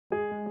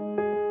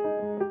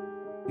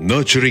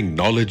nurturing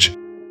knowledge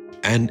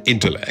and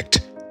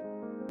intellect,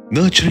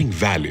 nurturing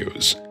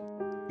values,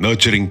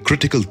 nurturing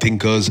critical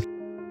thinkers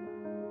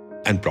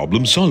and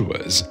problem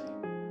solvers,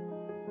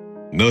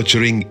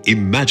 nurturing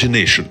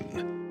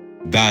imagination.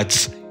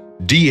 That's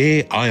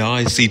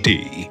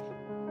DA-IICT.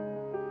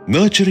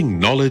 Nurturing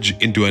knowledge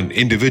into an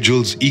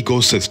individual's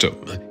ecosystem.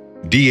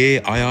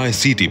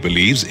 DA-IICT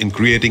believes in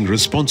creating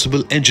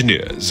responsible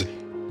engineers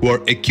who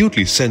are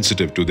acutely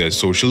sensitive to their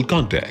social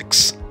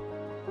contexts.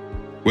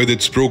 With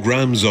its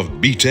programs of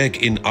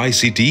Btech in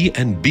ICT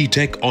and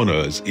Btech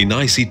honors in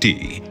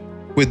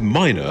ICT, with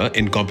minor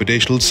in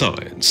computational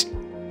science.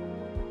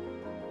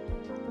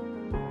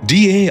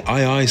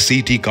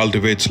 DA-IICT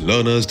cultivates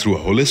learners through a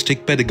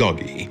holistic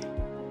pedagogy,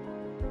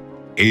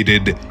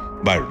 aided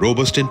by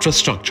robust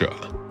infrastructure.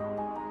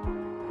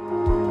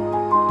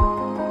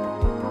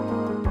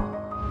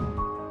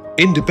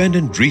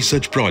 Independent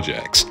research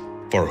projects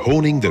for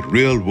honing the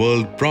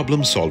real-world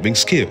problem-solving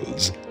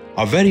skills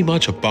are very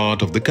much a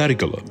part of the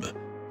curriculum.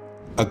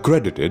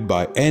 Accredited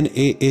by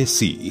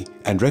NAAC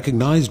and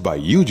recognized by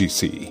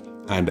UGC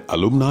and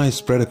alumni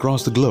spread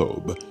across the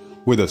globe,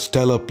 with a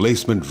stellar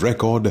placement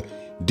record,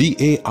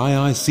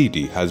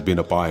 DA-IICT has been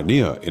a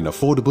pioneer in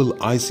affordable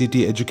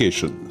ICT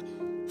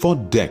education for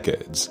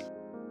decades.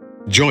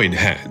 Join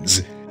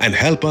hands and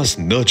help us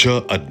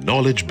nurture a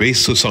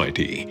knowledge-based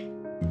society.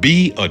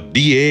 Be a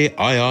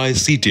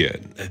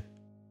DA-IICTian.